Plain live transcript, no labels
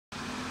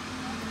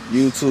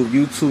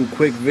YouTube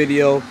quick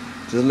video.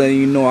 Just letting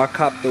you know I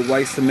copped the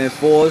white cement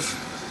 4s.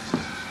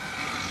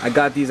 I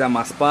got these at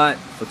my spot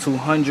for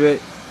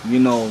 200. You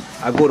know,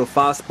 I go to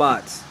 5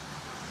 spots.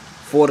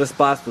 4 of the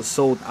spots was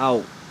sold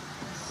out.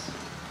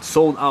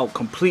 Sold out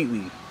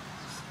completely.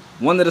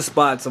 One of the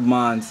spots of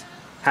mine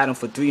had them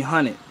for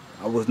 300.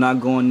 I was not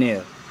going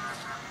there.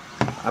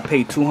 I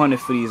paid 200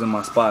 for these in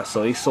my spot,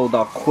 so they sold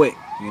out quick,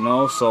 you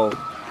know. So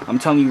I'm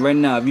telling you right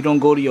now, if you don't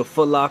go to your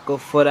Foot Locker,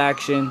 Foot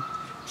Action,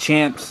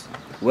 Champs,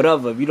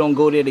 whatever, if you don't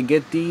go there to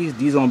get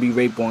these gonna be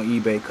raped on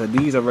eBay, because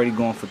these already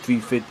going for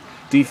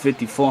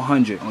 350,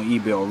 400 on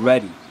eBay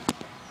already.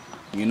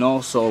 You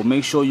know, so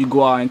make sure you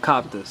go out and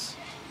cop this.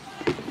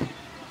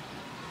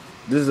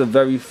 This is a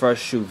very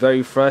fresh shoe,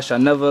 very fresh. I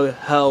never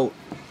held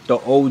the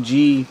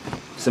OG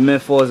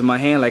cement 4s in my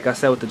hand, like I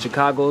said with the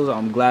Chicago's.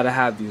 I'm glad I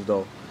have these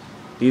though.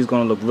 These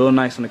gonna look real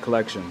nice in the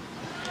collection.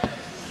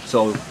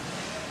 So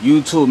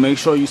YouTube, make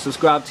sure you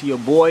subscribe to your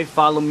boy.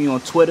 Follow me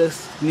on Twitter,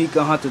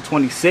 Sneaker Hunter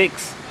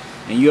 26,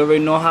 and you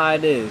already know how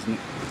it is.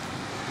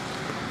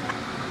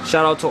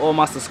 Shout out to all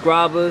my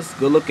subscribers.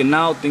 Good looking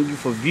out. Thank you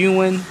for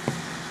viewing.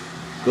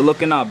 Good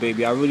looking out,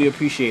 baby. I really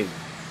appreciate it.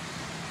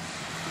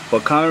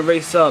 But comment,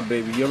 rate, sub,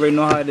 baby. You already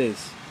know how it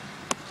is.